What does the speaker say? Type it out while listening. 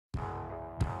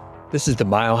This is the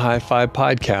Mile High Five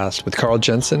podcast with Carl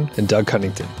Jensen and Doug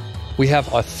Cunnington. We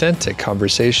have authentic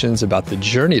conversations about the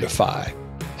journey to FI,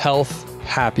 health,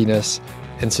 happiness,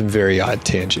 and some very odd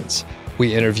tangents.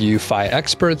 We interview FI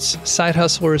experts, side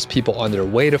hustlers, people on their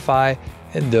way to FI,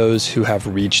 and those who have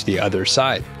reached the other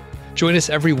side. Join us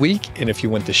every week, and if you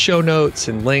want the show notes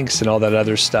and links and all that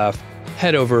other stuff,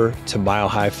 head over to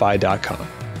milehighfi.com.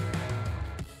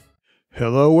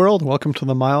 Hello, world. Welcome to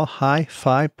the Mile High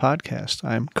Five podcast.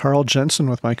 I'm Carl Jensen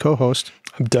with my co-host.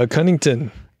 I'm Doug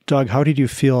Cunnington. Doug, how did you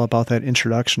feel about that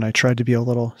introduction? I tried to be a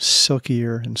little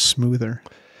silkier and smoother.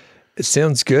 It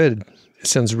sounds good. It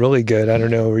sounds really good. I don't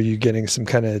know. Were you getting some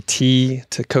kind of tea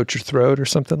to coat your throat or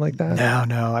something like that?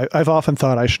 No. I've often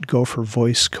thought I should go for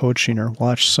voice coaching or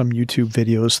watch some YouTube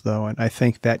videos, though. And I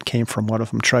think that came from one of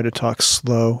them. Try to talk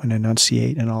slow and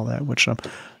enunciate and all that, which I'm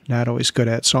not always good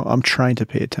at. So I'm trying to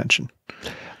pay attention.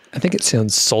 I think it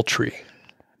sounds sultry.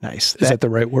 Nice. Is that the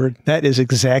right word? That is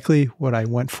exactly what I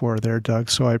went for there, Doug.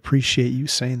 So I appreciate you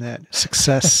saying that.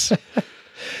 Success.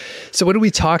 So what are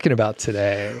we talking about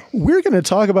today? We're going to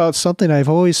talk about something I've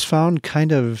always found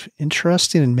kind of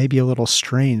interesting and maybe a little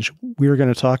strange. We're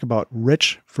going to talk about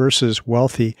rich versus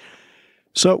wealthy.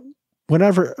 So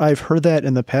whenever I've heard that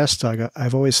in the past, Doug,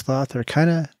 I've always thought they're kind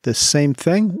of the same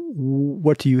thing.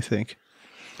 What do you think?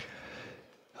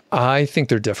 I think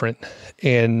they're different.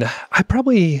 And I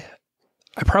probably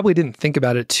didn't think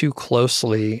about it too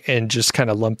closely and just kind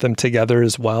of lump them together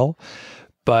as well.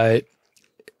 But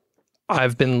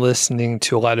I've been listening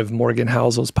to a lot of Morgan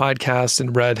Housel's podcasts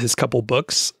and read his couple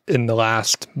books in the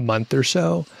last month or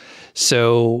so.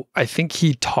 So I think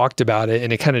he talked about it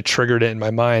and it kind of triggered it in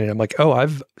my mind. And I'm like, oh,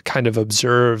 I've kind of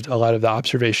observed a lot of the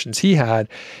observations he had.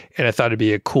 And I thought it'd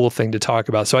be a cool thing to talk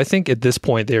about. So I think at this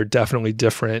point, they're definitely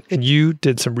different. And you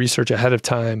did some research ahead of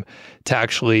time to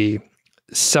actually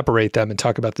separate them and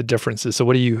talk about the differences. So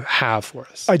what do you have for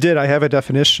us? I did. I have a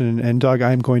definition. And Doug,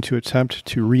 I'm going to attempt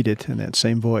to read it in that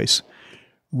same voice.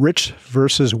 Rich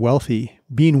versus wealthy.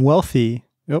 Being wealthy,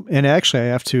 and actually I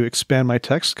have to expand my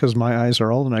text because my eyes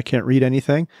are old and I can't read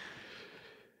anything.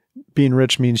 Being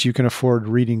rich means you can afford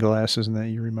reading glasses and that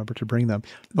you remember to bring them.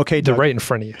 Okay, They're Doug. right in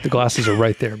front of you. The glasses are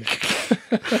right there, man.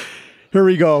 Here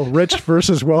we go. Rich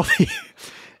versus wealthy.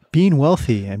 Being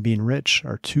wealthy and being rich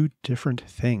are two different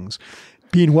things.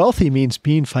 Being wealthy means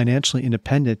being financially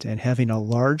independent and having a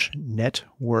large net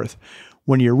worth.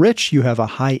 When you're rich, you have a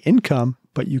high income,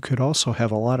 but you could also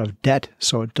have a lot of debt,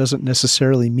 so it doesn't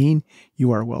necessarily mean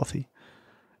you are wealthy.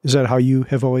 Is that how you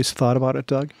have always thought about it,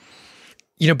 Doug?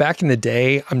 You know, back in the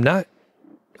day,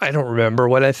 I don't remember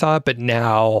what I thought, but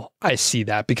now I see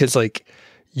that because like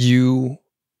you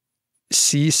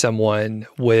see someone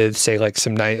with, say, like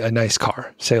a nice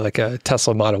car, say like a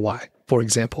Tesla Model Y, for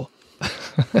example,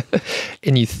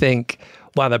 and you think,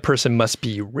 wow, that person must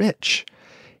be rich.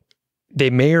 They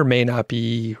may or may not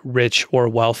be rich or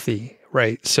wealthy,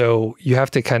 right? So you have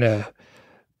to kind of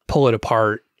pull it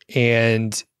apart.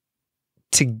 And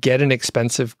to get an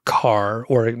expensive car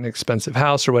or an expensive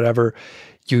house or whatever,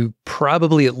 you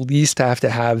probably at least have to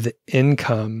have the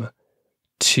income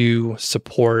to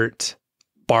support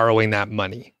borrowing that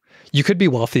money. You could be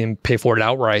wealthy and pay for it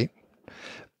outright.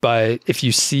 But if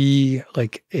you see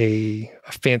like a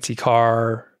fancy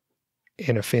car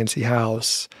and a fancy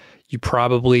house, you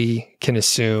probably can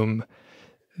assume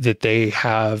that they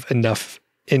have enough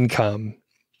income.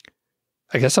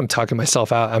 I guess I'm talking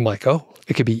myself out. I'm like, oh,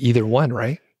 it could be either one,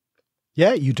 right?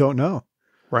 Yeah, you don't know.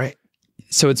 Right.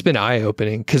 So it's been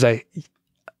eye-opening because I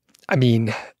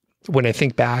mean, when I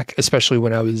think back, especially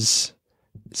when I was,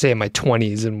 say, in my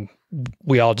 20s and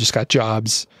we all just got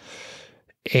jobs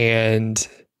and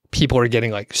people are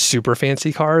getting like super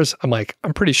fancy cars, I'm like,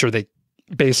 I'm pretty sure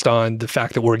based on the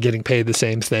fact that we're getting paid the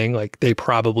same thing, like they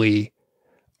probably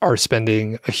are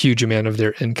spending a huge amount of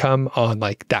their income on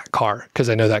like that car. Cause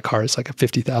I know that car is like a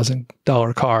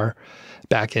 $50,000 car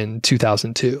back in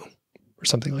 2002 or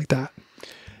something like that.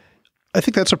 I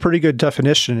think that's a pretty good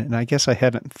definition. And I guess I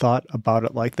hadn't thought about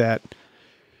it like that.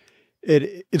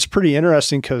 It's pretty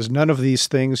interesting because none of these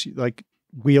things, like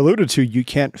we alluded to, you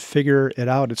can't figure it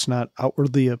out. It's not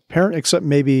outwardly apparent, except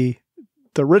maybe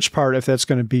the rich part. If that's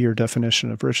going to be your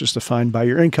definition of rich is defined by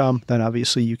your income, then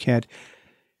obviously you can't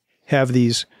have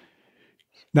these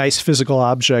nice physical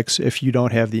objects if you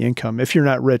don't have the income. If you're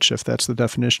not rich, if that's the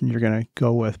definition you're going to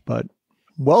go with. But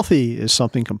wealthy is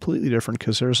something completely different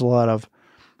because there's a lot of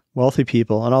wealthy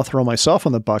people, and I'll throw myself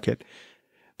in the bucket,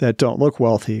 that don't look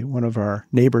wealthy. One of our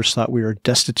neighbors thought we were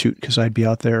destitute because I'd be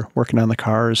out there working on the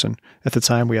cars. And at the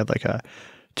time we had like a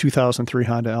 2003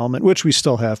 Honda Element, which we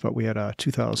still have, but we had a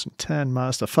 2010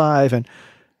 Mazda 5. And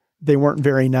they weren't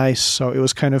very nice. So it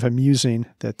was kind of amusing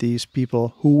that these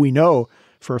people who we know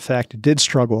for a fact did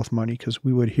struggle with money, because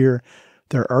we would hear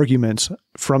their arguments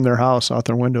from their house out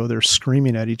their window. They're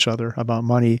screaming at each other about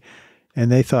money,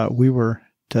 and they thought we were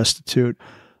destitute.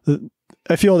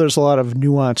 I feel there's a lot of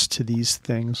nuance to these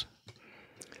things.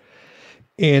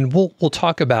 And we'll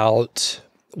talk about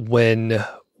when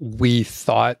we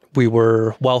thought we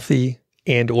were wealthy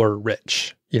and or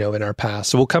rich, in our past.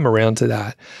 So we'll come around to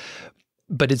that.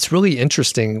 But it's really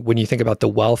interesting when you think about the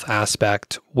wealth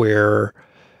aspect, where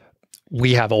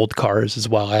we have old cars as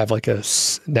well. I have like now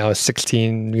a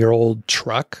 16-year-old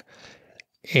truck,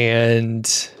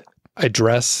 and I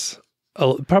dress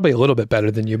probably a little bit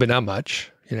better than you, but not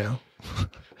much,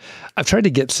 I've tried to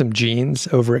get some jeans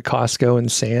over at Costco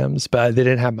and Sam's, but they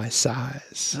didn't have my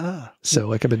size.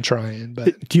 So I've been trying.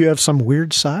 But do you have some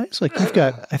weird size? Like I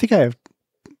think I have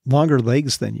longer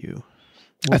legs than you.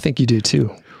 I think you do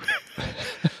too.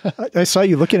 I saw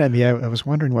you looking at me. I was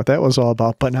wondering what that was all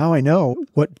about, but now I know.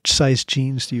 What size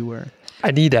jeans do you wear?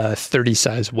 I need a 30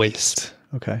 size waist.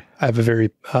 Okay. I have a very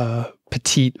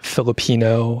petite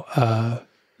Filipino.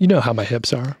 You know how my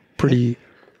hips are. Pretty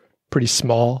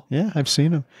small. Yeah, I've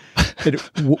seen them.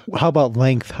 How about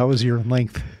length? How is your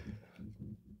length?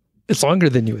 It's longer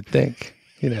than you would think.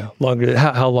 Longer.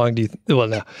 How long do you? Well,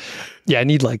 no. Yeah, I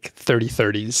need like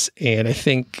 30s, and I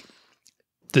think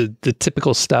the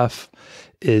typical stuff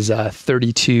is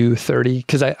 32, 30.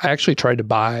 Because I actually tried to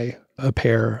buy a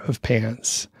pair of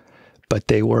pants, but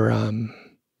they were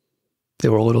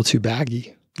a little too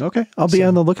baggy. Okay, I'll be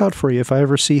on the lookout for you. If I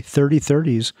ever see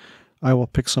 30s, I will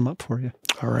pick some up for you.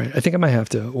 All right. I think I might have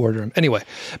to order them. Anyway,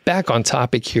 back on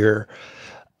topic here.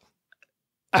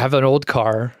 I have an old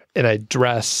car, and I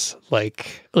dress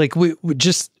like we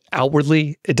just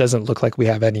outwardly, it doesn't look like we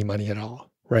have any money at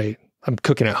all, right? I'm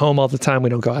cooking at home all the time. We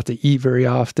don't go out to eat very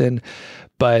often,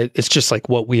 but it's just like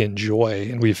what we enjoy,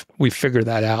 and we've figured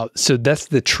that out. So that's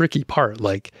the tricky part.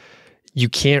 Like, you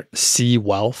can't see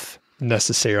wealth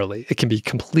necessarily. It can be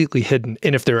completely hidden.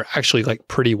 And if they're actually like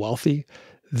pretty wealthy,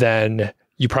 then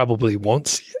you probably won't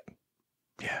see it.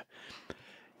 Yeah.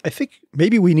 I think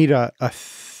maybe we need a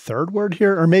third word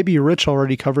here, or maybe rich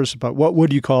already covers, but what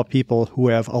would you call people who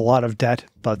have a lot of debt,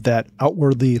 but that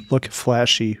outwardly look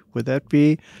flashy? Would that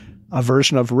be a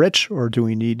version of rich, or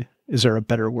is there a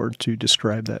better word to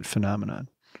describe that phenomenon?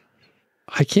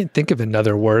 I can't think of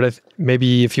another word.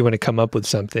 Maybe if you want to come up with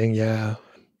something, yeah.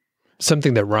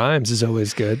 Something that rhymes is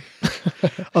always good.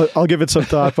 I'll give it some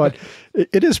thought, but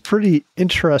it is pretty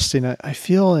interesting. I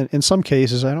feel in some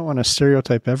cases, I don't want to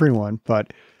stereotype everyone,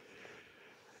 but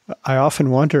I often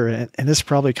wonder, and this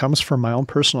probably comes from my own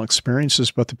personal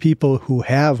experiences, but the people who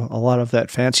have a lot of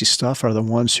that fancy stuff are the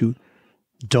ones who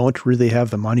don't really have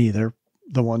the money. They're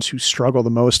the ones who struggle the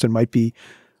most and might be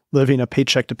living a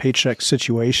paycheck to paycheck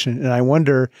situation. And I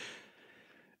wonder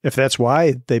if that's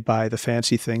why they buy the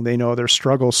fancy thing. They know their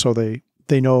struggle, so they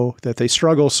know that they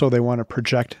struggle, so they want to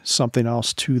project something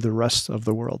else to the rest of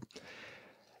the world.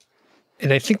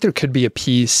 And I think there could be a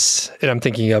piece, and I'm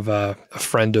thinking of a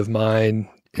friend of mine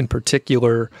in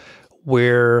particular,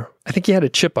 where I think he had a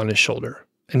chip on his shoulder,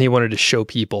 and he wanted to show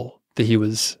people that he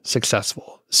was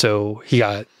successful. So he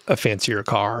got a fancier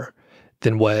car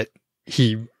than what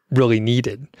he really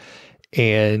needed.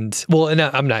 And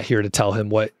I'm not here to tell him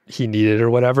what he needed or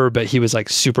whatever, but he was like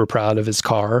super proud of his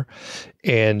car.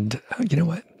 And you know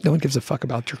what? No one gives a fuck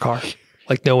about your car.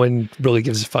 Like, no one really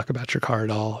gives a fuck about your car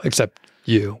at all, except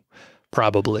you,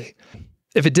 probably.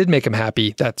 If it did make him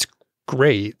happy, that's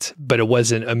great, but it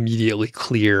wasn't immediately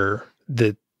clear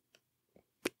that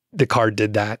the car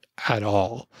did that at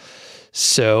all.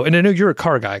 So, and I know you're a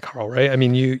car guy, Carl, right? I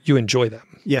mean, you enjoy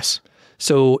them. Yes.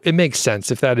 So it makes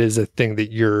sense if that is a thing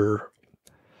that you're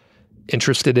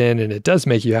interested in and it does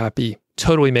make you happy.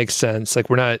 Totally makes sense. Like,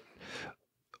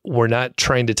 we're not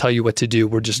trying to tell you what to do.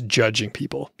 We're just judging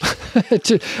people.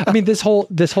 I mean, this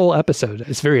whole episode,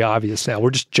 it's very obvious now.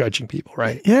 We're just judging people,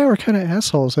 right? Yeah, we're kind of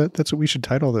assholes. That's what we should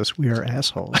title this. We are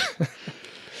assholes.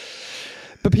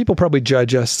 But people probably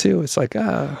judge us too. It's like,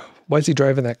 why is he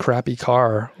driving that crappy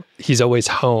car? He's always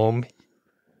home.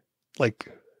 Like,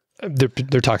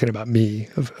 they're talking about me,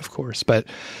 of course. But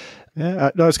yeah,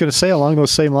 I was going to say along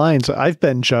those same lines, I've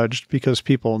been judged because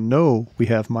people know we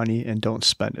have money and don't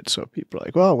spend it. So people are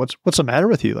like, well, what's the matter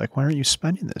with you? Like, why aren't you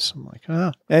spending this? I'm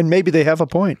like, and maybe they have a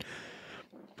point,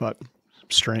 but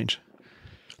strange.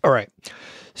 All right.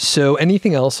 So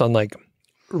anything else on like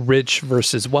rich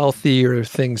versus wealthy, or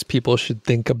things people should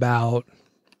think about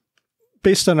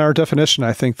based on our definition,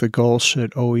 I think the goal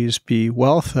should always be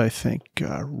wealth. I think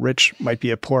rich might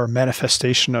be a poor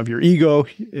manifestation of your ego.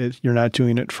 You're not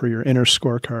doing it for your inner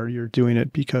scorecard. You're doing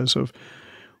it because of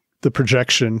the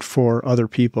projection for other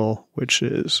people, which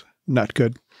is not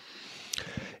good.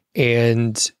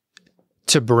 And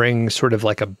to bring sort of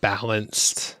like a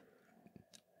balanced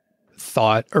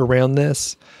thought around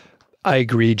this, I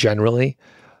agree generally.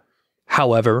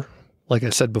 However, like I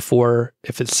said before,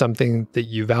 if it's something that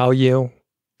you value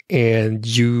and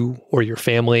you or your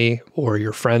family or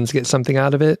your friends get something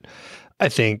out of it, I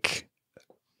think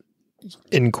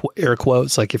in air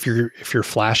quotes, like if you're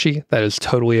flashy, that is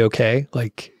totally okay.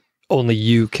 Like only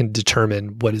you can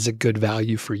determine what is a good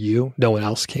value for you. No one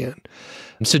else can.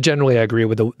 So generally I agree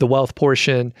with the wealth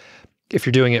portion. If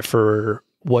you're doing it for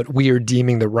what we are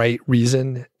deeming the right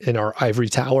reason in our ivory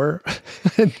tower,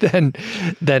 then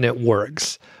it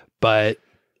works. But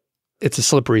it's a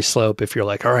slippery slope if you're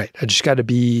like, all right, I got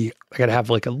to have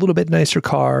like a little bit nicer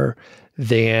car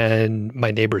than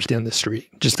my neighbors down the street.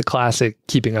 Just the classic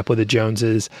keeping up with the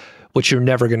Joneses, which you're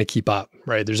never going to keep up,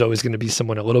 right? There's always going to be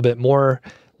someone a little bit more.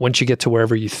 Once you get to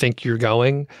wherever you think you're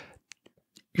going,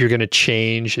 you're going to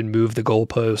change and move the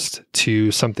goalpost to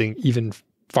something even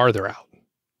farther out.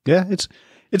 Yeah,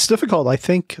 it's difficult. I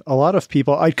think a lot of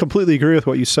people, I completely agree with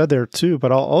what you said there too,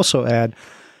 but I'll also add,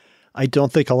 I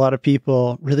don't think a lot of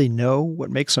people really know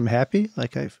what makes them happy.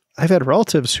 Like I've had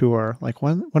relatives who are like,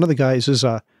 one of the guys is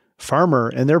a farmer,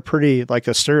 and they're pretty like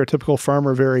a stereotypical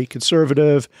farmer, very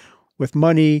conservative with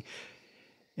money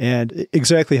and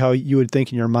exactly how you would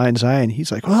think in your mind's eye. And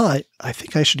he's like, well, I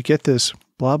think I should get this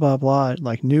blah, blah, blah,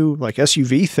 like new like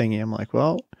SUV thingy. I'm like,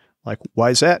 well, like,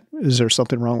 why is that? Is there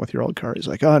something wrong with your old car? He's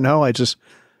like, oh no, I just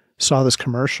saw this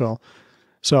commercial.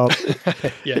 So,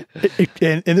 yeah.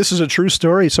 And this is a true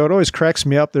story. So it always cracks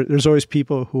me up. There's always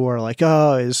people who are like,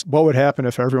 oh, what would happen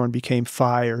if everyone became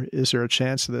FI, or is there a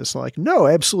chance of this? Like, no,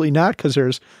 absolutely not. Because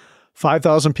there's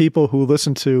 5,000 people who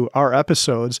listen to our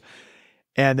episodes,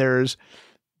 and there's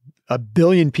 1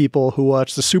 billion people who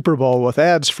watch the Super Bowl with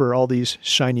ads for all these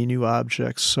shiny new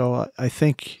objects. So I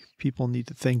think people need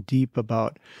to think deep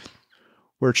about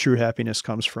where true happiness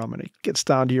comes from. And it gets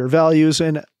down to your values.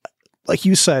 And like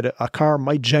you said, a car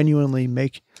might genuinely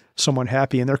make someone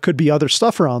happy. And there could be other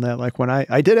stuff around that. Like when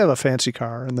I did have a fancy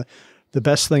car, and the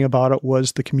best thing about it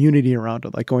was the community around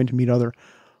it, like going to meet other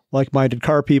like-minded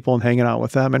car people and hanging out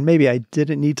with them. And maybe I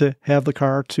didn't need to have the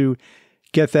car to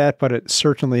get that, but it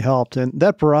certainly helped. And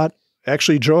that brought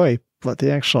actually joy, but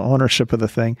the actual ownership of the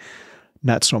thing,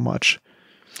 not so much.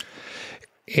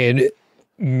 And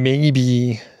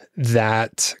maybe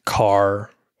that car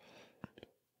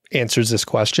answers this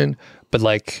question, but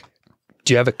like,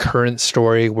 do you have a current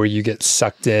story where you get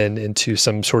sucked into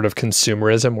some sort of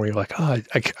consumerism where you're like, oh,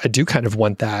 I do kind of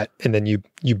want that, and then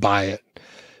you buy it?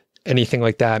 Anything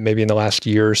like that, maybe in the last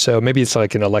year or so? Maybe it's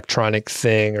like an electronic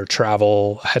thing or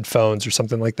travel headphones or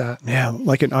something like that. Yeah,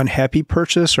 like an unhappy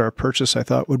purchase, or a purchase I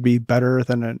thought would be better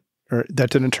than or that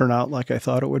didn't turn out like I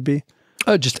thought it would be.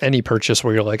 Oh, just any purchase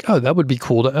where you're like, oh, that would be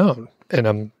cool to own.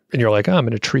 And you're like, oh, I'm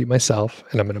going to treat myself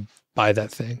and I'm going to buy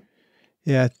that thing.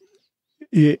 Yeah.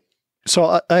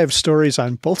 So I have stories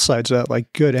on both sides of that,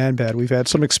 like good and bad. We've had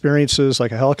some experiences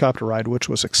like a helicopter ride, which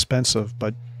was expensive,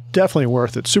 but definitely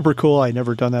worth it. Super cool. I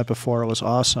never done that before. It was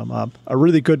awesome. A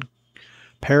really good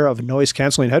pair of noise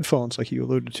canceling headphones, like you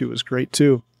alluded to, was great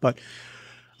too. But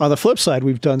on the flip side,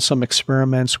 we've done some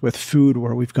experiments with food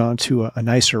where we've gone to a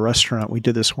nicer restaurant. We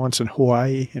did this once in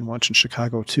Hawaii and once in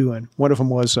Chicago too. And one of them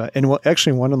was,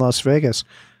 actually one in Las Vegas.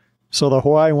 So the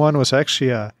Hawaii one was actually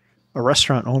a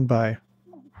restaurant owned by,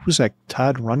 who's that,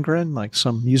 Todd Rundgren, like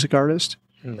some music artist?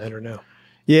 I don't know.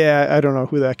 Yeah, I don't know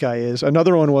who that guy is.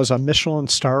 Another one was a Michelin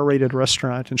star-rated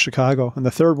restaurant in Chicago. And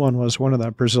the third one was one of the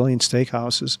Brazilian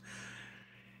steakhouses.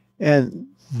 And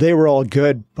they were all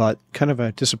good, but kind of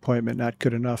a disappointment, not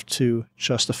good enough to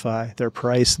justify their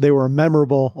price. They were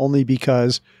memorable only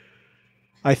because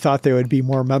I thought they would be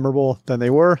more memorable than they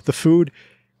were, the food,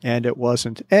 and it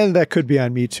wasn't. And that could be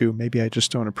on me too. Maybe I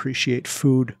just don't appreciate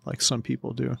food like some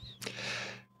people do.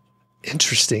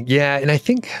 Interesting. Yeah, and I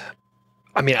think,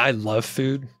 I mean, I love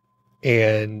food,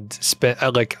 and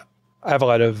I have a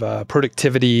lot of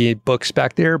productivity books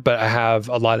back there, but I have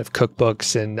a lot of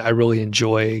cookbooks, and I really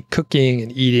enjoy cooking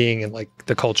and eating and like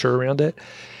the culture around it.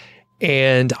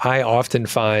 And I often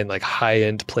find like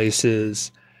high-end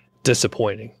places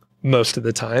disappointing most of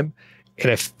the time. And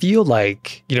I feel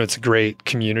like, it's a great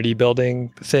community building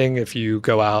thing if you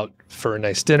go out for a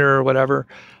nice dinner or whatever.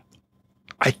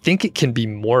 I think it can be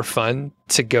more fun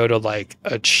to go to like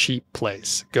a cheap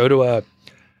place, go to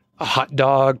a a hot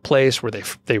dog place where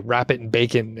they wrap it in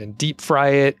bacon and deep fry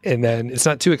it, and then it's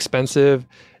not too expensive.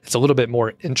 It's a little bit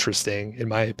more interesting, in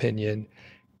my opinion,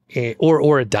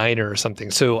 or a diner or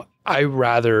something. So I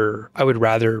would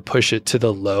rather push it to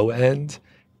the low end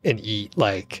and eat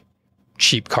like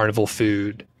cheap carnival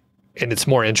food. And it's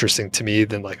more interesting to me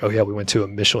than like, oh yeah, we went to a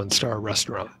Michelin star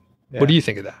restaurant. Yeah. What do you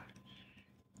think of that?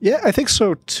 Yeah, I think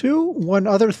so too. One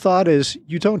other thought is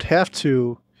you don't have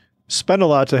to spend a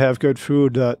lot to have good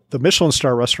food. The Michelin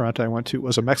star restaurant I went to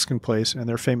was a Mexican place, and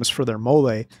they're famous for their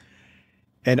mole.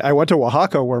 And I went to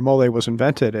Oaxaca, where mole was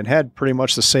invented, and had pretty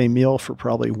much the same meal for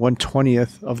probably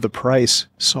 1/20th of the price.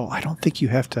 So I don't think you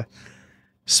have to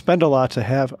spend a lot to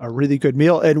have a really good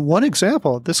meal. And one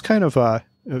example, this kind of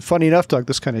funny enough, Doug,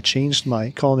 this kind of changed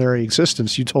my culinary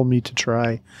existence. You told me to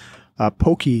try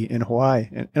poke in Hawaii.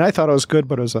 And I thought it was good,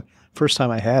 but it was the first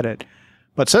time I had it.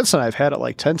 But since then, I've had it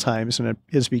like 10 times, and it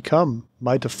has become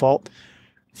my default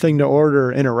thing to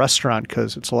order in a restaurant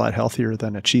because it's a lot healthier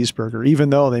than a cheeseburger, even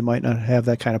though they might not have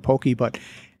that kind of poke. But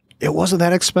it wasn't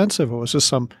that expensive. It was just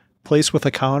some place with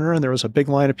a counter, and there was a big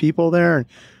line of people there.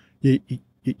 And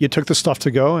you took the stuff to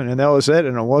go, and that was it.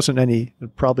 And it wasn't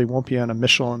it probably won't be on a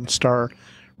Michelin star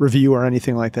review or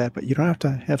anything like that. But you don't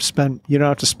have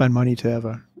to spend money to have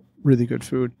a really good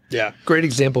food. Yeah, great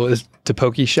example is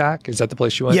Topoki Shack. Is that the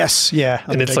place you went? Yes, yeah,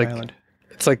 and it's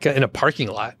like in a parking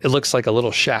lot. It looks like a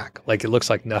little shack. Like it looks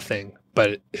like nothing,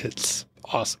 but it's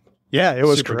awesome. Yeah, it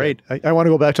was super great. I want to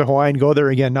go back to Hawaii and go there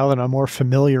again now that I'm more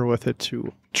familiar with it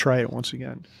to try it once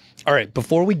again. All right,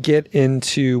 before we get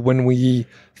into when we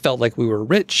felt like we were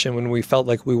rich and when we felt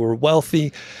like we were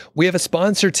wealthy, we have a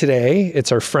sponsor today.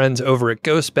 It's our friends over at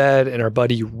GhostBed, and our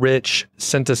buddy Rich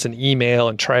sent us an email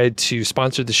and tried to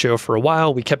sponsor the show for a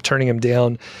while. We kept turning him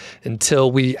down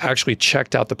until we actually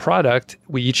checked out the product.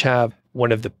 We each have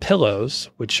one of the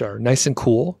pillows, which are nice and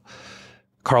cool.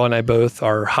 Carl and I both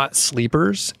are hot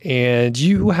sleepers, and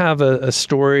you have a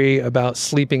story about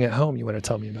sleeping at home you want to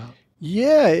tell me about.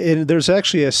 Yeah, and there's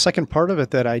actually a second part of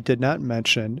it that I did not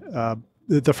mention.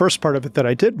 The first part of it that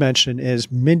I did mention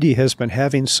is Mindy has been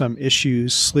having some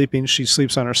issues sleeping. She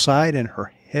sleeps on her side and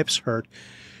her hips hurt.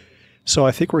 So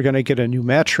I think we're going to get a new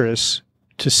mattress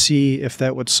to see if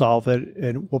that would solve it,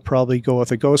 and we'll probably go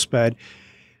with a ghost bed.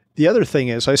 The other thing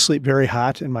is I sleep very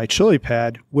hot in my chili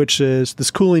pad, which is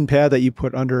this cooling pad that you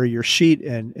put under your sheet,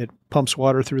 and it pumps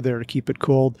water through there to keep it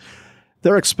cold.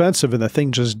 They're expensive, and the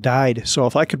thing just died. So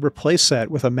if I could replace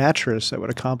that with a mattress that would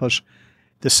accomplish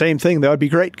the same thing, that would be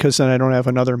great, because then I don't have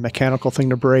another mechanical thing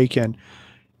to break, and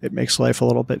it makes life a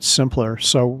little bit simpler.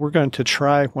 So we're going to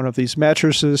try one of these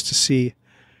mattresses to see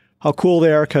how cool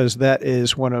they are, because that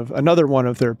is another one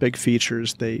of their big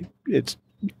features.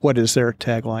 What is their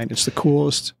tagline? It's the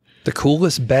coolest. The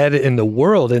coolest bed in the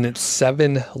world, and it's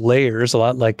 7 layers, a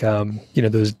lot like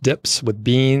those dips with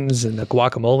beans and the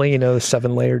guacamole, the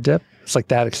 7-layer dip. It's like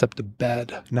that, except a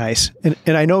bed. Nice. And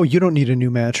I know you don't need a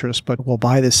new mattress, but we'll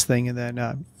buy this thing, and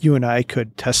then you and I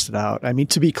could test it out. I mean,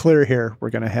 to be clear here, we're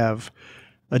going to have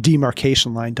a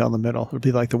demarcation line down the middle. It'll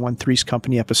be like the one Three's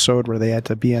Company episode where they had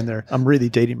to be in there. I'm really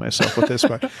dating myself with this,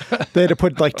 but they had to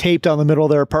put like tape down the middle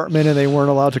of their apartment, and they weren't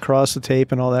allowed to cross the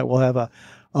tape and all that. We'll have a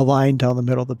line down the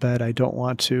middle of the bed. I don't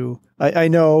want to. I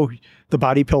know the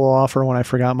body pillow offer when I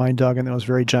forgot mine, Doug, and that was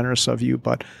very generous of you,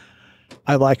 but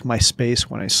I like my space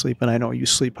when I sleep, and I know you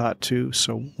sleep hot too,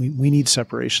 so we need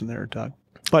separation there, Doug.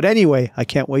 But anyway, I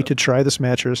can't wait to try this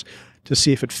mattress to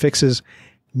see if it fixes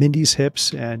Mindy's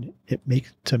hips and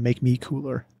to make me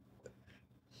cooler.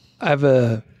 I have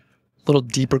a little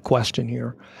deeper question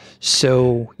here.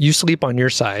 So you sleep on your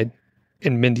side,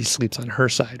 and Mindy sleeps on her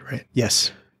side, right?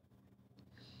 Yes.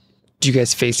 Do you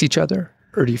guys face each other,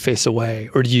 or do you face away,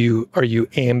 or are you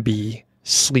ambi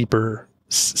sleeper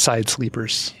side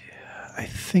sleepers? I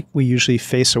think we usually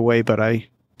face away, but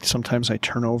sometimes I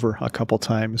turn over a couple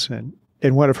times, and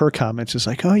one of her comments is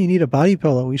like, "Oh, you need a body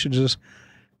pillow. We should just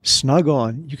snuggle,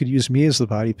 and you could use me as the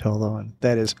body pillow." And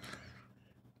that is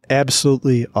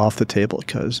absolutely off the table,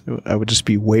 because I would just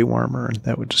be way warmer, and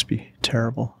that would just be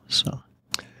terrible. So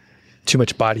too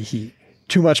much body heat.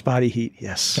 Too much body heat.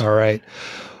 Yes. All right.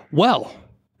 Well,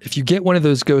 if you get one of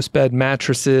those ghost bed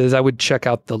mattresses, I would check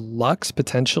out the Luxe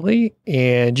potentially,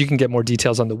 and you can get more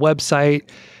details on the website.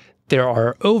 There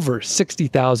are over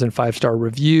 60,000 5-star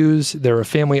reviews. They're a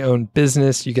family-owned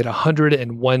business. You get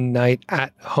 101 night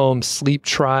at-home sleep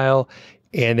trial,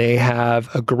 and they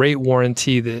have a great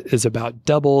warranty that is about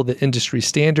double the industry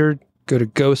standard. Go to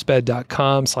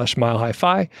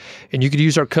ghostbed.com/milehighfi, and you could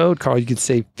use our code, Carl. You could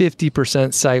save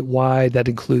 50% site-wide. That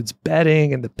includes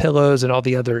bedding and the pillows and all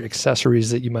the other accessories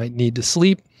that you might need to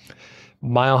sleep.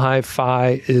 Mile High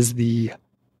Fi is the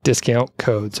discount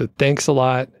code. So thanks a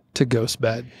lot to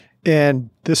GhostBed. And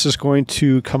this is going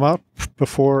to come out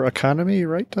before EconoMe,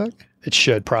 right, Doug? It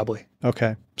should probably.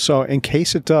 Okay. So in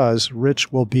case it does,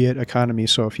 Rich will be at EconoMe.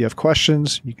 So if you have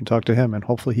questions, you can talk to him, and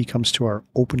hopefully he comes to our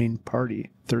opening party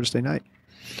Thursday night.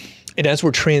 And as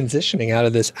we're transitioning out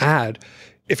of this ad,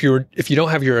 if you don't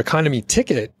have your EconoMe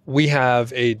ticket, we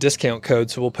have a discount code.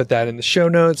 So we'll put that in the show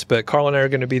notes. But Carl and I are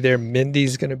going to be there.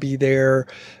 Mindy's going to be there.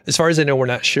 As far as I know, we're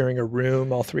not sharing a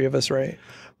room, all three of us, right?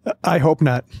 I hope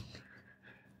not.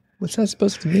 What's that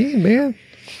supposed to mean, man?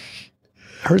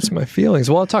 Hurts my feelings.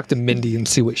 Well, I'll talk to Mindy and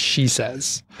see what she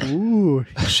says. Ooh,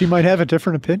 she might have a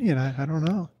different opinion. I don't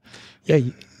know. Yeah,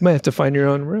 you might have to find your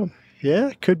own room.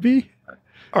 Yeah, could be.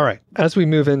 All right. As we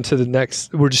move into the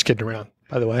next, we're just kidding around,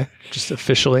 by the way, just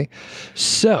officially.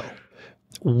 So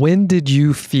when did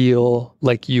you feel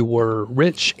like you were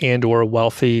rich and or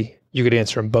wealthy? You could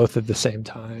answer them both at the same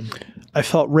time. I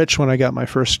felt rich when I got my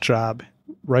first job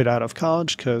right out of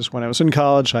college, because when I was in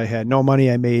college, I had no money.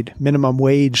 I made minimum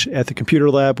wage at the computer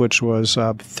lab, which was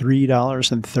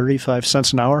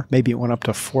 $3.35 an hour. Maybe it went up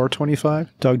to $4.25.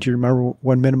 Doug, do you remember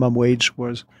when minimum wage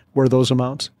were those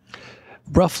amounts?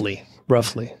 Roughly.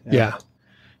 Yeah.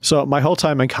 So my whole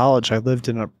time in college, I lived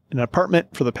in an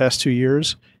apartment for the past 2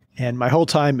 years. And my whole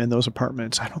time in those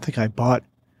apartments, I don't think I bought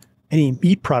any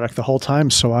meat product the whole time.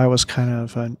 So I was kind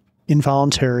of an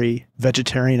involuntary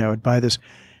vegetarian. I would buy this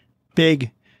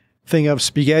big thing of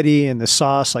spaghetti and the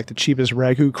sauce, like the cheapest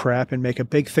ragu crap, and make a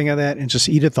big thing of that and just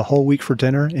eat it the whole week for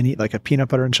dinner, and eat like a peanut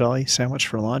butter and jelly sandwich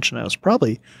for lunch. And I was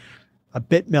probably a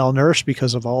bit malnourished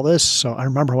because of all this. So I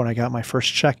remember when I got my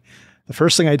first check, the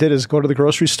first thing I did is go to the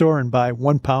grocery store and buy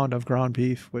 1 pound of ground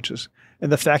beef,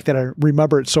 and the fact that I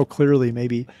remember it so clearly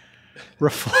maybe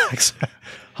reflects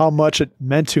how much it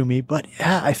meant to me. But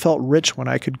yeah, I felt rich when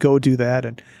I could go do that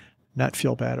and not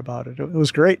feel bad about it. It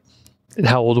was great. And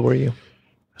how old were you?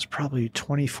 I was probably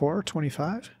 24,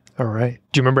 25. All right.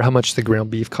 Do you remember how much the ground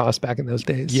beef cost back in those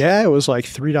days? Yeah, it was like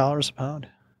 $3 a pound.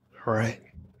 All right.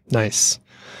 Nice.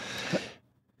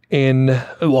 And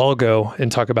I'll go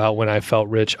and talk about when I felt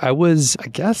rich. I was, I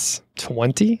guess,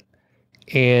 20.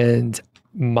 And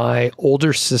my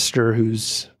older sister,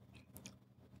 who's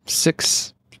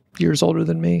 6 years older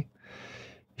than me,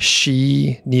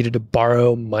 she needed to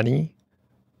borrow money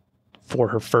for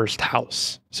her first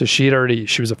house. So she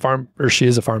is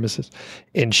a pharmacist,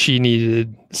 and she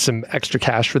needed some extra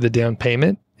cash for the down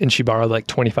payment, and she borrowed like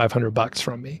 $2,500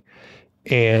 from me.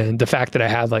 And the fact that I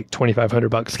had like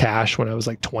 $2,500 cash when I was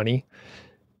like 20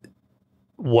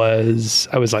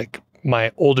 I was like,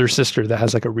 my older sister that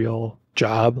has like a real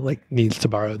job, like needs to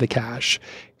borrow the cash.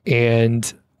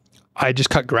 And I just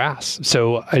cut grass.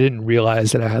 So I didn't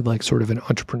realize that I had like sort of an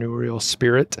entrepreneurial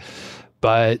spirit.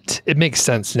 But it makes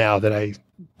sense now that I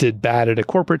did bad at a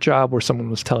corporate job where someone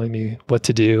was telling me what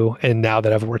to do. And now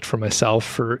that I've worked for myself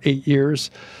for 8 years,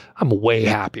 I'm way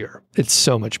happier. It's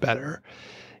so much better.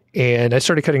 And I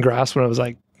started cutting grass when I was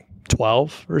like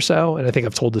 12 or so. And I think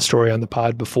I've told the story on the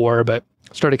pod before, but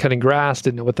started cutting grass,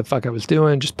 didn't know what the fuck I was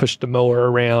doing, just pushed the mower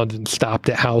around and stopped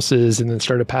at houses, and then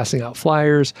started passing out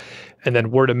flyers. And then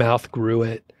word of mouth grew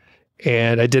it.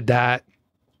 And I did that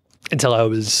until I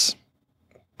was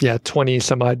 20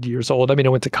 some odd years old. I mean, I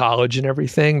went to college and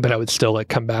everything, but I would still like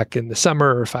come back in the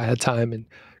summer or if I had time and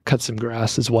cut some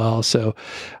grass as well. So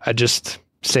I just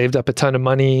saved up a ton of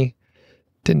money,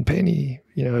 didn't pay any,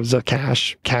 it was a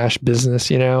cash business,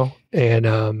 and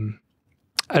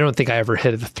I don't think I ever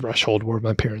hit the threshold where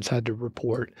my parents had to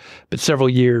report, but several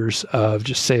years of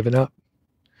just saving up.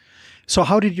 So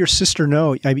how did your sister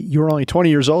know? I mean, you were only 20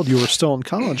 years old. You were still in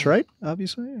college, right?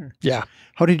 Obviously. Or? Yeah.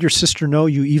 How did your sister know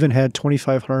you even had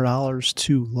 $2,500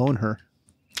 to loan her?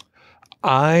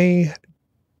 I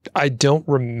don't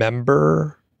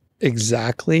remember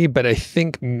exactly, but I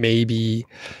think maybe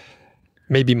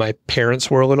my parents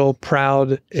were a little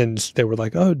proud and they were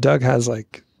like, oh, Doug has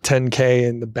like $10K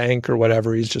in the bank or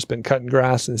whatever. He's just been cutting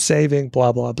grass and saving,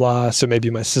 blah, blah, blah. So maybe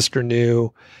my sister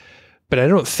knew. But I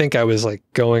don't think I was like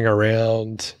going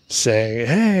around saying,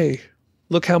 hey,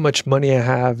 look how much money I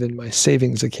have in my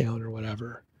savings account or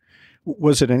whatever.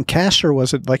 Was it in cash or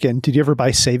was it like did you ever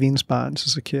buy savings bonds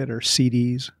as a kid or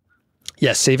CDs?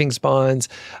 Yeah, savings bonds.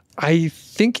 I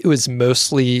think it was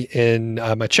mostly in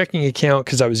my checking account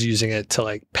because I was using it to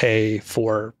like pay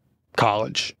for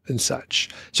college and such.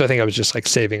 So I think I was just like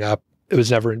saving up. It was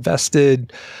never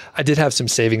invested. I did have some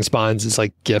savings bonds as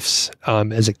like gifts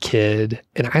as a kid.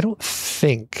 And I don't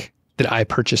think that I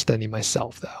purchased any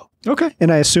myself though. Okay.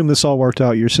 And I assume this all worked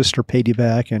out. Your sister paid you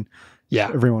back and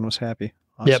everyone was happy.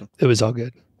 Awesome. Yep. It was all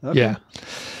good. Okay. Yeah.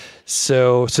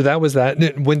 So that was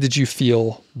that. When did you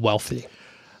feel wealthy?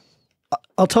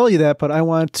 I'll tell you that, but I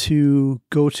want to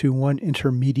go to one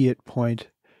intermediate point.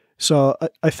 So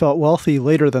I felt wealthy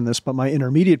later than this, but my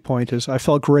intermediate point is I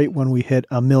felt great when we hit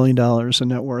 $1 million in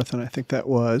net worth. And I think that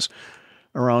was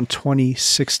around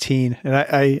 2016. And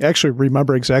I actually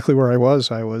remember exactly where I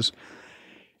was. I was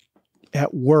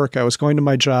at work. I was going to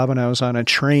my job and I was on a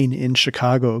train in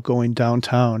Chicago going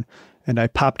downtown. And I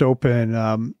popped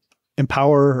open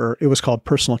Empower, or it was called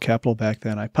Personal Capital back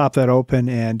then. I popped that open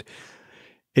and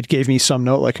it gave me some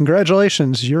note like,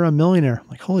 congratulations, you're a millionaire. I'm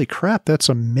like, holy crap, that's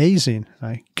amazing.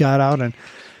 I got out and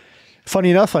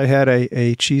funny enough, I had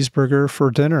a cheeseburger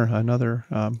for dinner, another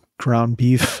ground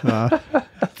beef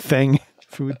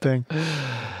food thing.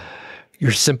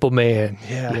 You're a simple man.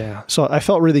 Yeah. So I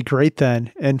felt really great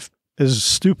then. And as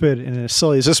stupid and as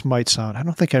silly as this might sound, I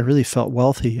don't think I really felt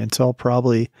wealthy until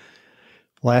probably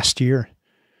last year.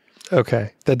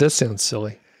 Okay. That does sound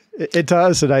silly. It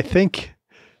does. And I think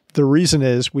the reason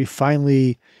is we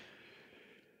finally,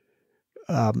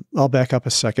 I'll back up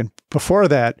a second. Before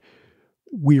that,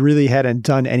 we really hadn't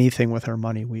done anything with our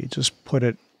money. We just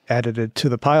added it to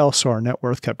the pile. So our net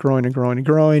worth kept growing and growing and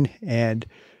growing. And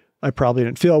I probably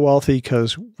didn't feel wealthy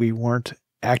because we weren't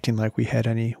acting like we had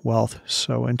any wealth.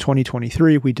 So in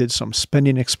 2023, we did some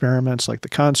spending experiments like the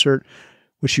concert,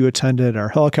 which you attended, our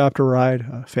helicopter ride,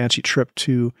 a fancy trip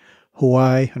to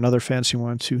Hawaii, another fancy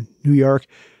one to New York.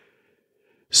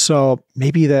 So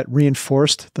maybe that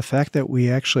reinforced the fact that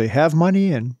we actually have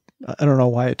money. And I don't know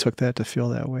why it took that to feel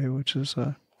that way, which is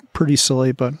pretty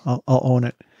silly, but I'll own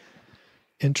it.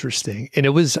 Interesting. And it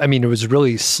was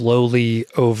really slowly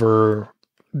over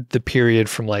the period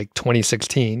from like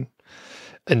 2016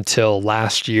 until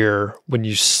last year when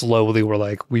you slowly were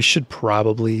like, we should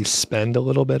probably spend a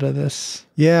little bit of this.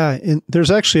 Yeah. And there's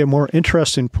actually a more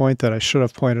interesting point that I should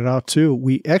have pointed out too.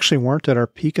 We actually weren't at our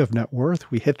peak of net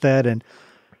worth. We hit that in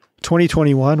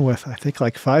 2021 with, I think,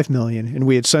 like 5 million. And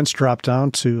we had since dropped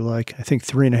down to like, I think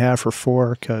 3.5 or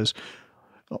 4 because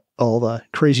all the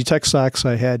crazy tech stocks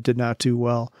I had did not do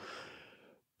well.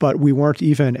 But we weren't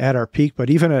even at our peak, but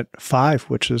even at 5,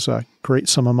 which is a great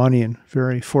sum of money and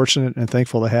very fortunate and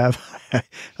thankful to have,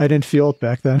 I didn't feel it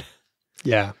back then.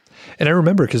 Yeah. And I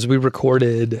remember because we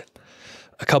recorded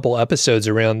a couple episodes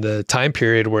around the time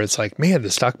period where it's like, man,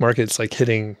 the stock market's like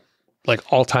hitting like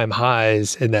all-time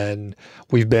highs. And then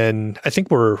I think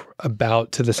we're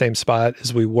about to the same spot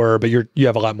as we were, but you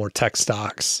have a lot more tech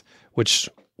stocks, which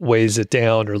weighs it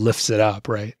down or lifts it up,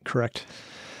 right? Correct.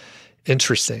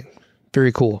 Interesting.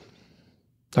 Very cool.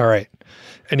 All right.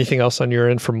 Anything else on your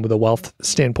end from the wealth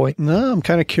standpoint? No, I'm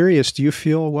kind of curious. Do you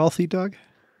feel wealthy, Doug?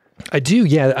 I do.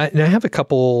 Yeah. I have a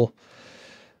couple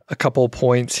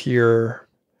points here.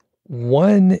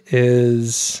 One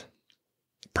is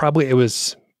probably it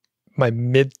was my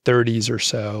mid-30s or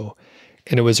so,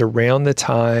 and it was around the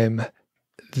time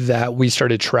that we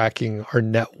started tracking our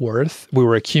net worth. We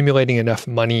were accumulating enough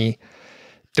money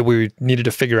that we needed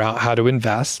to figure out how to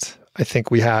invest. I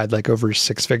think we had like over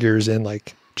 6 figures in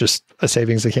like just a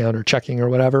savings account or checking or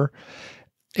whatever.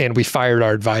 And we fired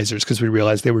our advisors because we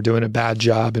realized they were doing a bad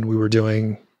job and we were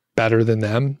doing better than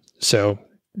them. So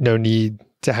no need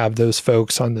to have those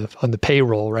folks on the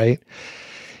payroll, right?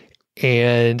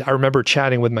 And I remember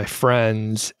chatting with my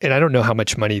friends, and I don't know how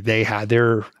much money they had.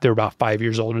 They're about 5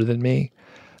 years older than me.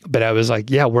 But I was like,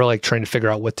 yeah, we're like trying to figure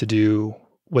out what to do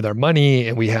with our money,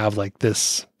 and we have like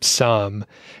this sum.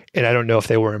 And I don't know if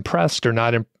they were impressed or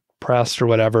not impressed or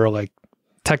whatever. Like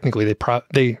technically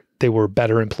they were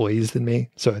better employees than me.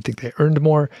 So I think they earned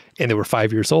more, and they were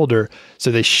 5 years older.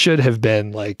 So they should have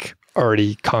been like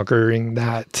already conquering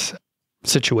that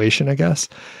situation, I guess.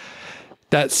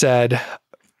 That said,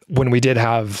 when we did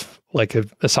have like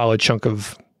a solid chunk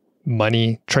of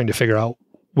money trying to figure out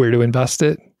where to invest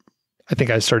it, I think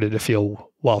I started to feel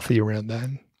wealthy around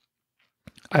then.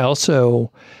 I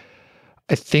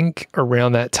think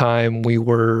around that time we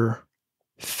were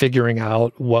figuring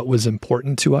out what was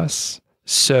important to us.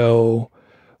 So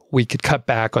we could cut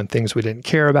back on things we didn't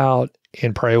care about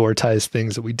and prioritize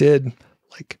things that we did,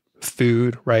 like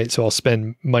food, right? So I'll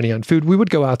spend money on food. We would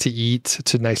go out to eat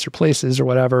to nicer places or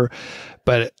whatever,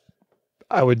 but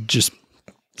I would just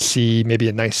see maybe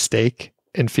a nice steak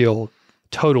and feel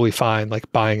totally fine like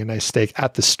buying a nice steak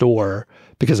at the store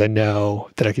because I know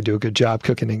that I could do a good job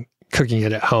cooking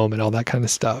it at home and all that kind of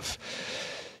stuff.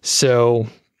 So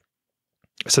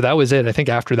that was it. I think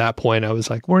after that point, I was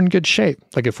like, we're in good shape.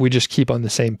 Like if we just keep on the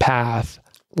same path,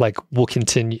 like we'll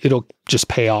continue, it'll just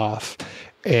pay off.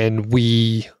 And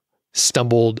we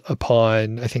stumbled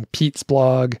upon, I think, Pete's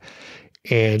blog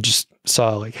and just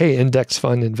saw like, hey, index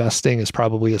fund investing is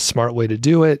probably a smart way to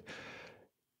do it.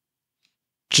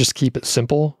 Just keep it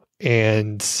simple.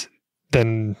 And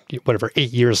then whatever,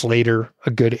 8 years later,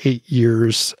 a good 8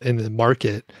 years in the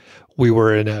market, we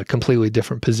were in a completely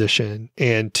different position.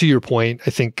 And to your point, I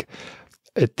think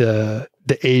at the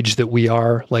age that we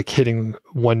are, like hitting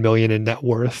 1 million in net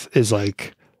worth is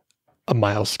like a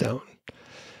milestone.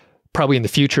 Probably in the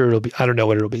future, it'll be, I don't know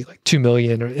what it'll be, like 2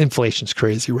 million, or inflation's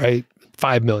crazy, right?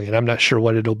 5 million. I'm not sure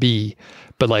what it'll be,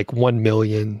 but like 1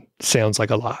 million sounds like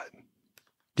a lot.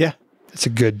 Yeah. It's a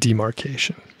good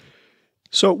demarcation.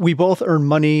 So we both earn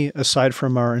money aside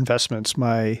from our investments.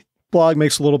 My blog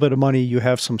makes a little bit of money. You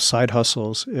have some side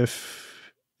hustles. If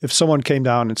someone came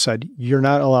down and said, you're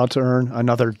not allowed to earn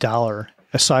another dollar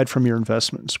aside from your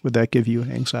investments, would that give you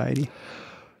anxiety?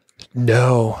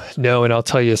 No. And I'll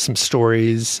tell you some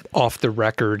stories off the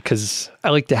record because I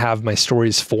like to have my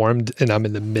stories formed, and I'm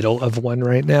in the middle of one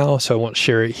right now, so I won't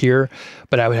share it here,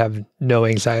 but I would have no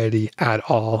anxiety at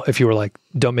all. If you were like,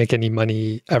 don't make any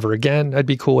money ever again, I'd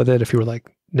be cool with it. If you were like,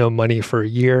 no money for a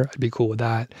year, I'd be cool with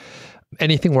that.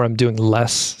 Anything where I'm doing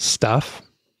less stuff,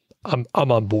 I'm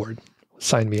on board.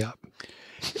 Sign me up.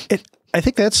 I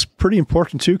think that's pretty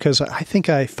important too, because I think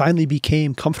I finally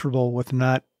became comfortable with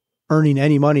not earning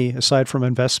any money aside from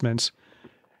investments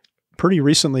pretty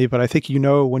recently, but I think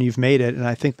when you've made it, and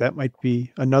I think that might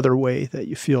be another way that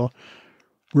you feel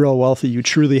real wealthy. You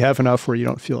truly have enough where you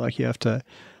don't feel like you have to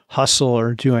hustle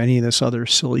or do any of this other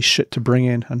silly shit to bring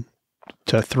in and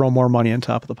to throw more money on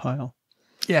top of the pile.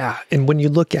 Yeah. And when you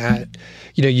look at,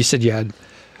 you said you had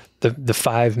the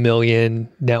 5 million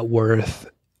net worth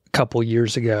a couple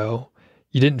years ago,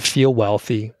 you didn't feel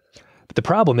wealthy. But the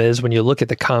problem is when you look at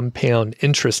the compound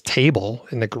interest table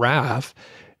in the graph,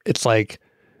 it's like,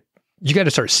 you got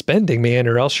to start spending, man,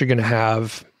 or else you're going to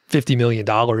have $50 million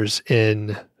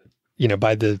in,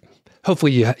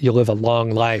 hopefully you live a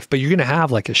long life, but you're going to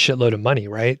have like a shitload of money,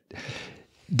 right?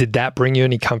 Did that bring you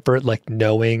any comfort? Like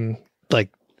knowing like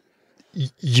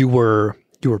you were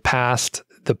past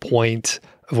the point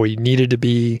of where you needed to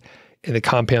be, and the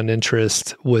compound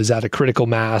interest was at a critical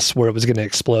mass where it was going to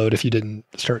explode if you didn't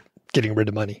start getting rid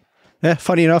of money? Yeah,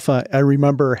 funny enough, I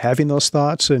remember having those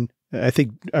thoughts, and I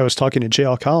think I was talking to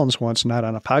J.L. Collins once, not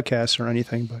on a podcast or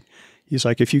anything, but he's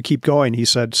like, if you keep going, he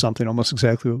said something almost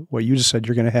exactly what you just said,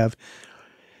 you're going to have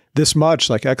this much,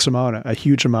 like X amount, a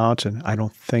huge amount, and I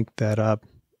don't think that,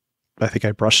 I think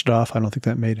I brushed it off. I don't think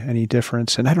that made any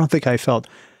difference, and I don't think I felt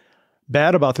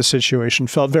bad about the situation.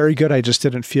 Felt very good. I just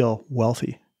didn't feel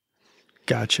wealthy.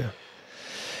 Gotcha.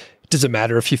 Does it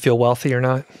matter if you feel wealthy or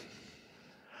not?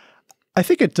 I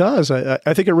think it does.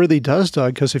 I think it really does,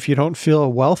 Doug, because if you don't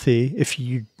feel wealthy, if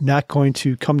you're not going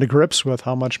to come to grips with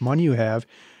how much money you have,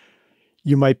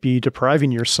 you might be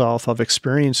depriving yourself of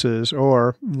experiences.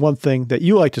 Or one thing that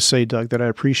you like to say, Doug, that I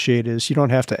appreciate is you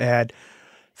don't have to add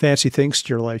fancy things to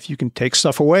your life. You can take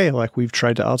stuff away. Like we've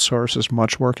tried to outsource as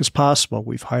much work as possible.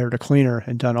 We've hired a cleaner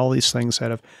and done all these things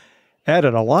that have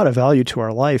added a lot of value to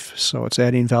our life. So it's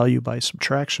adding value by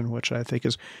subtraction, which I think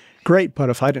is great. But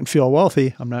if I didn't feel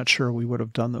wealthy, I'm not sure we would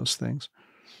have done those things.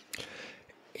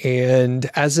 And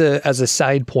as a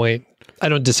side point, I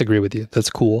don't disagree with you. That's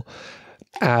cool.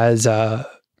 As a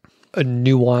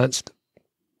nuanced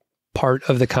part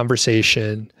of the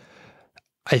conversation,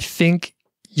 I think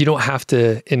you don't have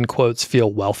to, in quotes,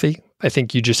 feel wealthy. I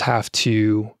think you just have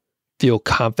to feel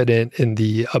confident in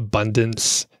the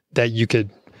abundance that you could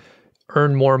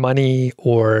earn more money,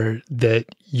 or that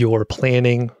your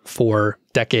planning for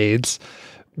decades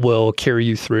will carry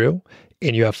you through,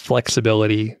 and you have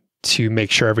flexibility to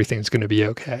make sure everything's going to be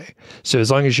okay. So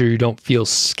as long as you don't feel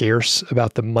scarce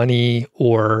about the money,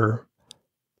 or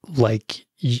like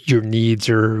your needs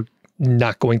are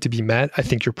not going to be met, I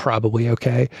think you're probably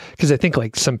okay. Because I think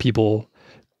like some people,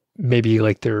 maybe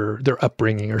like their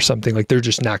upbringing or something, like they're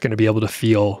just not going to be able to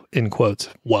feel, in quotes,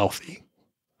 wealthy.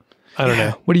 I don't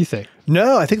know. What do you think?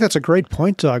 No, I think that's a great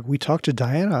point, Doug. We talked to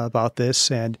Diania about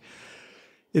this, and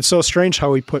it's so strange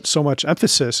how we put so much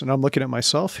emphasis, and I'm looking at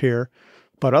myself here,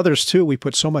 but others too, we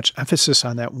put so much emphasis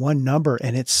on that one number,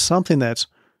 and it's something that's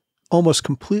almost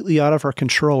completely out of our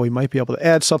control. We might be able to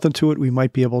add something to it. We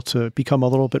might be able to become a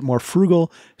little bit more frugal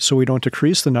so we don't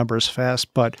decrease the numbers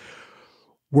fast, but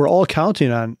we're all counting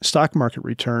on stock market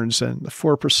returns and the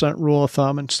 4% rule of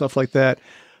thumb and stuff like that.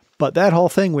 But that whole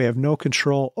thing, we have no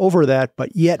control over that,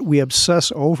 but yet we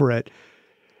obsess over it.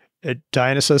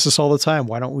 Diana says this all the time.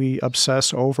 Why don't we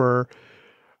obsess over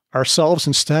ourselves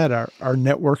instead, our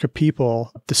network of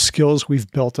people, the skills we've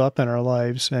built up in our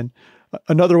lives? And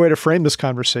another way to frame this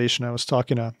conversation, I was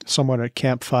talking to someone at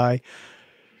CampFI,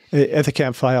 at the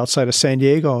CampFI outside of San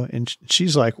Diego, and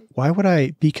she's like, why would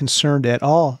I be concerned at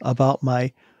all about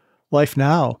my life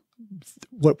now?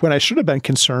 when I should have been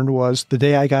concerned was the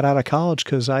day I got out of college,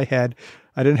 because I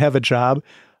didn't have a job.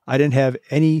 I didn't have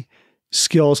any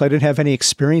skills. I didn't have any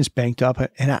experience banked up,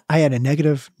 and I had a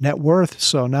negative net worth.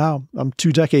 So now I'm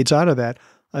 2 decades out of that.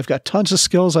 I've got tons of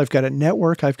skills. I've got a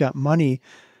network. I've got money.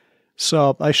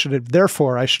 So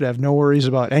therefore I should have no worries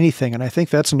about anything. And I think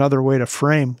that's another way to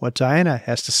frame what Diania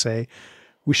has to say.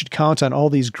 We should count on all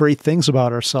these great things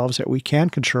about ourselves that we can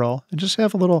control and just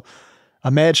have a little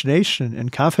imagination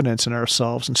and confidence in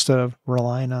ourselves instead of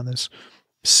relying on this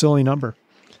silly number.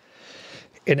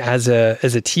 And as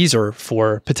a teaser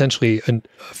for potentially a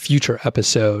future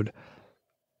episode,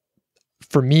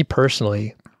 for me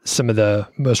personally, some of the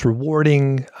most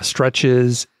rewarding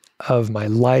stretches of my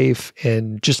life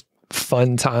and just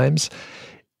fun times,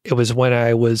 it was when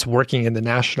I was working in the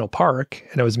national park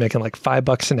and I was making like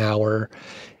 $5 an hour.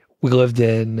 We lived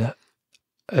in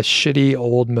a shitty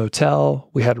old motel.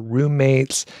 We had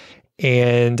roommates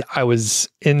and I was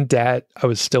in debt. I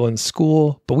was still in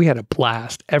school, but we had a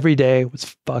blast. Every day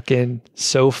was fucking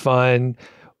so fun.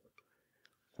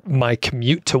 My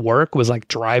commute to work was like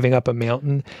driving up a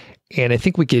mountain. And I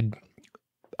think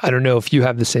I don't know if you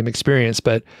have the same experience,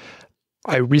 but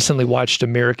I recently watched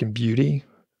American Beauty,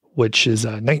 which is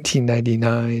a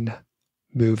 1999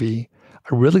 movie.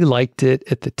 I really liked it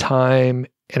at the time,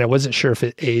 and I wasn't sure if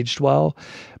it aged well,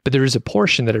 but there was a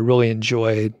portion that I really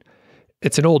enjoyed.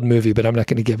 It's an old movie, but I'm not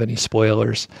going to give any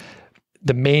spoilers.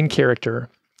 The main character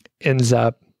ends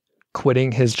up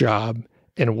quitting his job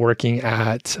and working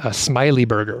at a Smiley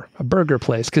Burger, a burger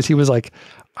place, because he was like,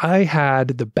 I had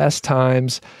the best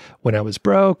times when I was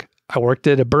broke. I worked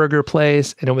at a burger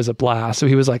place and it was a blast. So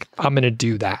he was like, I'm going to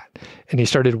do that. And he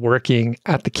started working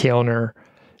at the counter,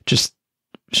 just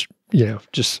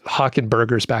hawking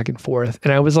burgers back and forth.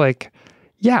 And I was like,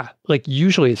 yeah, like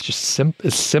usually it's just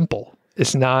it's simple.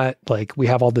 It's not like we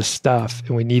have all this stuff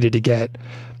and we needed to get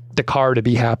the car to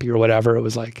be happy or whatever. It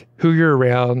was like who you're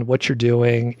around, what you're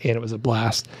doing. And it was a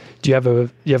blast. Do you have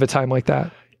a time like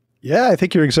that? Yeah, I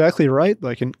think you're exactly right.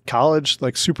 Like in college,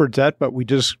 like super debt, but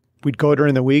we'd go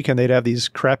during the week and they'd have these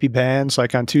crappy bands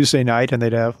like on Tuesday night, and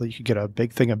you could get a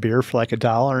big thing of beer for like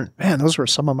 $1. And man, those were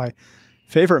some of my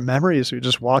favorite memories. We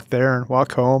just walk there and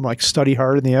walk home, like study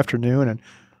hard in the afternoon, and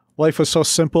life was so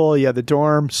simple. You had the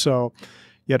dorm, so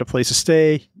you had a place to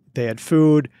stay. They had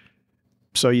food.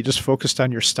 So you just focused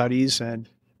on your studies and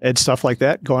stuff like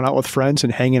that, going out with friends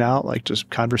and hanging out, like just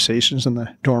conversations in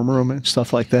the dorm room and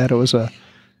stuff like that. It was a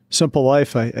simple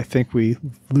life. I think we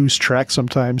lose track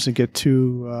sometimes and get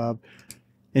too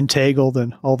entangled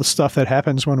in all the stuff that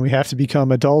happens when we have to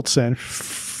become adults and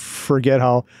forget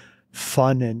how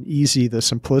fun and easy the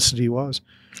simplicity was.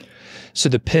 So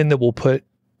the pin that we'll put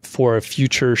for a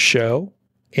future show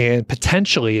and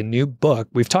potentially a new book,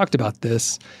 we've talked about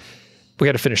this. We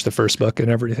got to finish the first book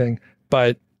and everything,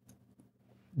 but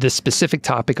the specific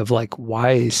topic of like why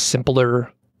a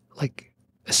simpler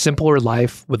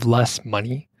life with less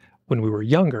money when we were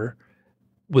younger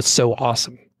was so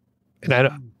awesome. And I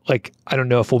don't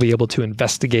know if we'll be able to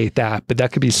investigate that, but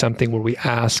that could be something where we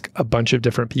ask a bunch of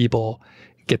different people,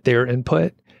 get their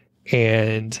input.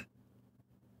 And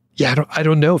yeah, I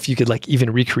don't know if you could like even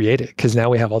recreate it, because now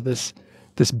we have all this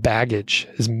baggage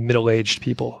as middle-aged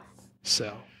people.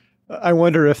 So I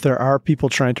wonder if there are people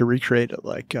trying to recreate it,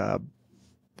 like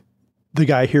the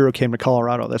guy here who came to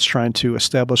Colorado that's trying to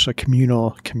establish a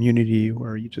communal community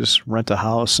where you just rent a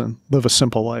house and live a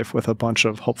simple life with a bunch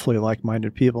of hopefully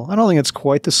like-minded people. I don't think it's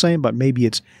quite the same, but maybe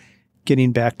it's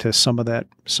getting back to some of that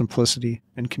simplicity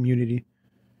and community.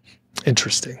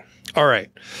 Interesting. All right.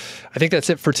 I think that's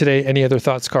it for today. Any other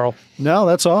thoughts, Carl? No,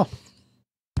 that's all.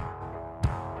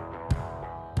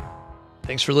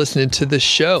 Thanks for listening to the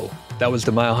show. That was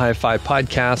the Mile High 5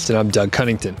 podcast, and I'm Doug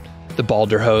Cunnington, the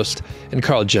balder host, and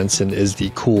Carl Jensen is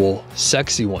the cool,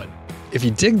 sexy one. If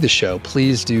you dig the show,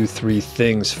 please do 3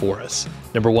 things for us.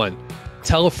 Number 1,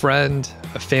 tell a friend,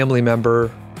 a family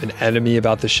member, an enemy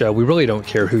about the show. We really don't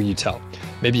care who you tell.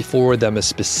 Maybe forward them a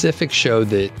specific show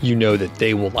that you know that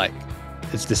they will like.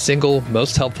 It's the single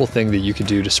most helpful thing that you can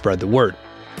do to spread the word.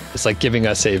 It's like giving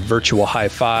us a virtual high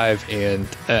five, and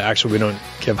actually we don't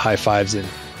give high fives in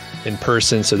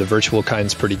person, so the virtual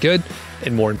kind's pretty good.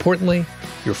 And more importantly,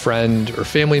 your friend or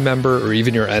family member or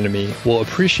even your enemy will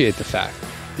appreciate the fact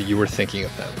that you were thinking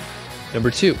of them.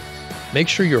 Number 2, make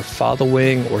sure you're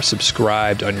following or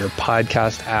subscribed on your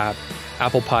podcast app,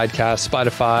 Apple Podcasts,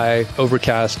 Spotify,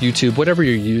 Overcast, YouTube, whatever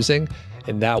you're using,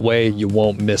 and that way you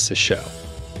won't miss a show.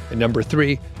 And number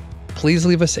 3, please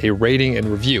leave us a rating and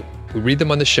review. We read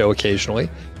them on the show occasionally,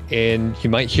 and you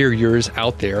might hear yours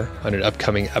out there on an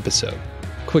upcoming episode.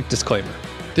 Quick disclaimer.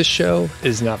 This show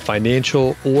is not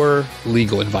financial or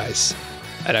legal advice.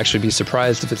 I'd actually be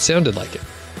surprised if it sounded like it.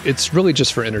 It's really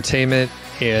just for entertainment,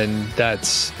 and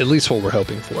that's at least what we're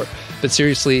hoping for. But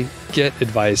seriously, get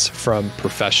advice from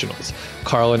professionals.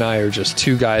 Carl and I are just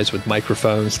two guys with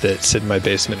microphones that sit in my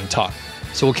basement and talk.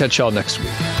 So we'll catch y'all next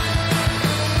week.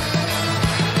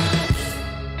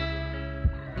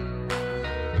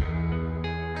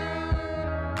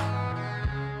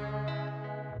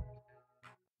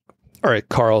 All right,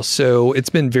 Carl. So it's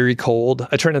been very cold.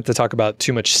 I try not to talk about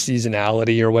too much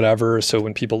seasonality or whatever. So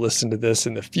when people listen to this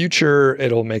in the future,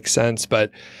 it'll make sense.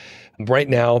 But right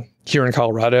now, here in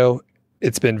Colorado,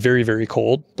 it's been very, very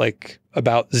cold, like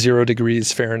about 0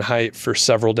 degrees Fahrenheit for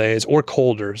several days or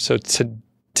colder. So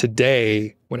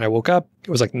today, when I woke up, it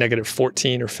was like negative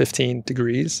 14 or 15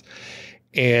 degrees.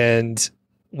 And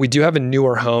we do have a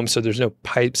newer home, so there's no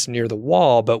pipes near the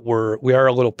wall, but we are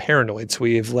a little paranoid. So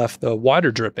we've left the water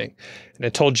dripping. And I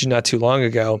told you not too long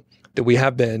ago that we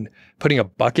have been putting a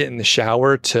bucket in the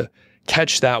shower to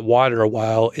catch that water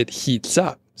while it heats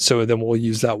up. So then we'll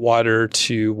use that water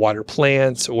to water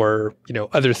plants or,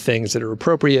 other things that are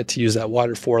appropriate to use that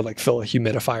water for, like fill a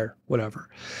humidifier, whatever.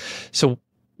 So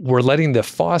we're letting the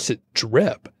faucet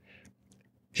drip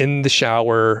in the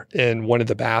shower in one of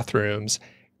the bathrooms.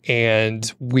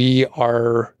 And we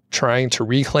are trying to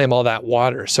reclaim all that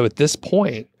water. So at this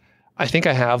point, I think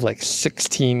I have like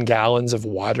 16 gallons of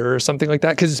water or something like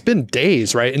that. Cause it's been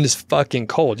days, right? And it's fucking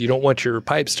cold. You don't want your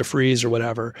pipes to freeze or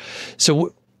whatever.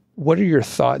 So what are your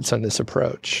thoughts on this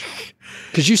approach?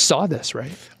 Cause you saw this,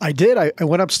 right? I did. I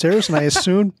went upstairs and I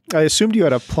assumed you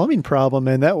had a plumbing problem.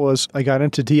 And I got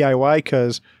into DIY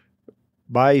because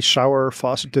my shower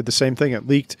faucet did the same thing. It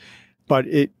leaked, but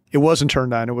it wasn't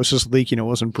turned on. It was just leaking. It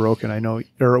wasn't broken. I know,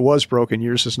 or it was broken.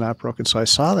 Yours is not broken. So I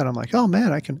saw that. I'm like, oh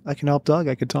man, I can help Doug.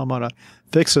 I can tell him how to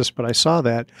fix this. But I saw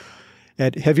that.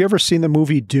 And have you ever seen the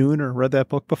movie Dune or read that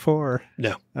book before?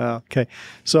 No. Okay.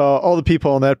 So all the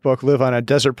people in that book live on a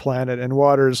desert planet, and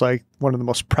water is like one of the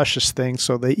most precious things.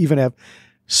 So they even have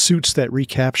suits that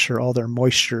recapture all their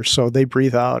moisture. So they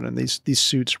breathe out, and these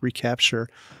suits recapture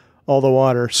all the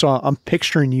water. So I'm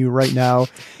picturing you right now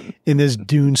in this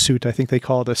dune suit. I think they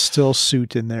call it a still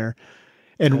suit in there,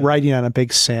 and riding on a big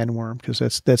sandworm, because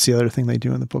that's the other thing they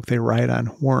do in the book. They ride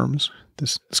on worms.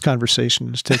 This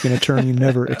conversation is taking a turn you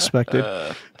never expected.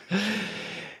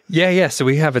 Yeah. So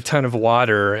we have a ton of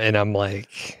water, and I'm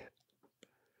like,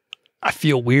 I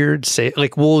feel weird.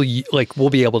 We'll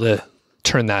be able to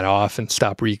turn that off and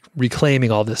stop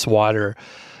reclaiming all this water,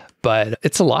 but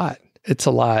it's a lot. It's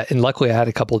a lot. And luckily I had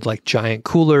a couple of like giant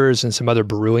coolers and some other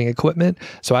brewing equipment.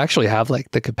 So I actually have like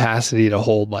the capacity to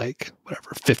hold like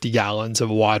 50 gallons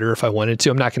of water if I wanted to.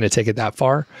 I'm not going to take it that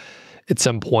far. At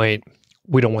some point,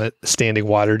 we don't want standing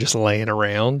water just laying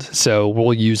around. So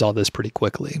we'll use all this pretty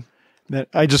quickly.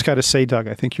 I just got to say, Doug,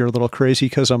 I think you're a little crazy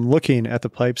because I'm looking at the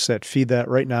pipes that feed that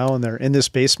right now, and they're in this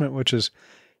basement, which is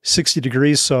 60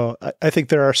 degrees. So I think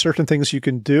there are certain things you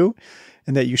can do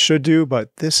and that you should do,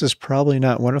 but this is probably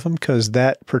not one of them because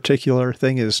that particular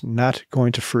thing is not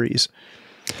going to freeze.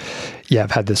 Yeah,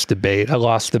 I've had this debate. I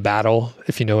lost the battle,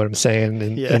 if you know what I'm saying,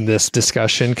 in this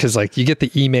discussion, because like you get the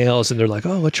emails and they're like,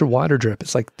 oh, what's your water drip?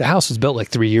 It's like the house was built like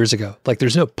 3 years ago. Like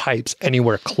there's no pipes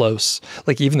anywhere close.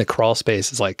 Like even the crawl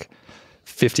space is like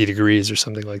 50 degrees or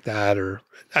something like that. Or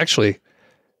actually,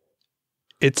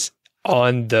 it's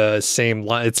on the same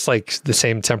line. It's like the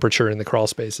same temperature in the crawl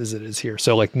space as it is here.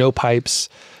 So like no pipes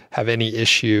have any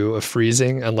issue of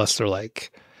freezing unless they're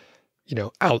like,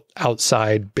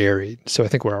 outside buried. So I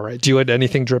think we're all right. Do you let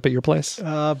anything drip at your place?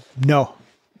 No.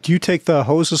 Do you take the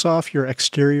hoses off your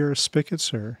exterior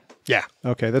spigots or? Yeah.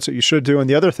 Okay. That's what you should do. And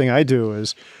the other thing I do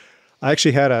is I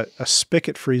actually had a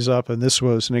spigot freeze up, and this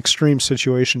was an extreme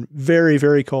situation, very,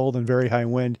 very cold and very high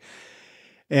wind.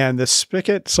 And the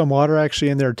spigot, some water actually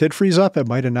in there did freeze up. It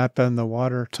might have not been the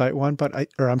watertight one,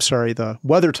 the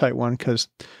weather-tight one, because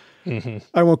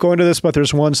I won't go into this, but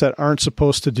there's ones that aren't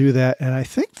supposed to do that. And I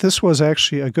think this was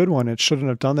actually a good one. It shouldn't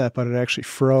have done that, but it actually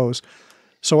froze.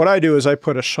 So what I do is I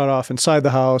put a shut-off inside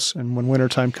the house, and when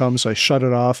wintertime comes, I shut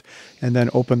it off and then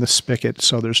open the spigot.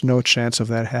 So there's no chance of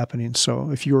that happening.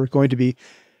 So if you were going to be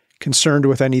concerned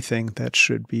with anything, that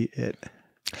should be it.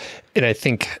 And I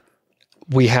think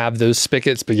we have those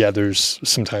spigots, but yeah, there's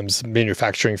sometimes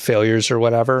manufacturing failures or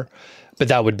whatever, but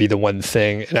that would be the one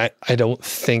thing. And I don't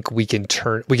think we could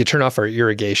turn off our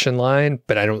irrigation line,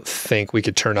 but I don't think we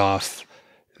could turn off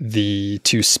the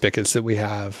two spigots that we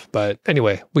have. But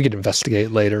anyway, we could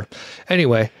investigate later.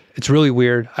 Anyway, it's really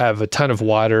weird. I have a ton of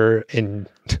water and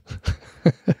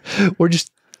we're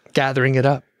just gathering it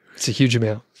up. It's a huge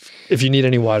amount. If you need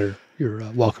any water, you're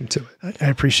welcome to it. I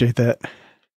appreciate that.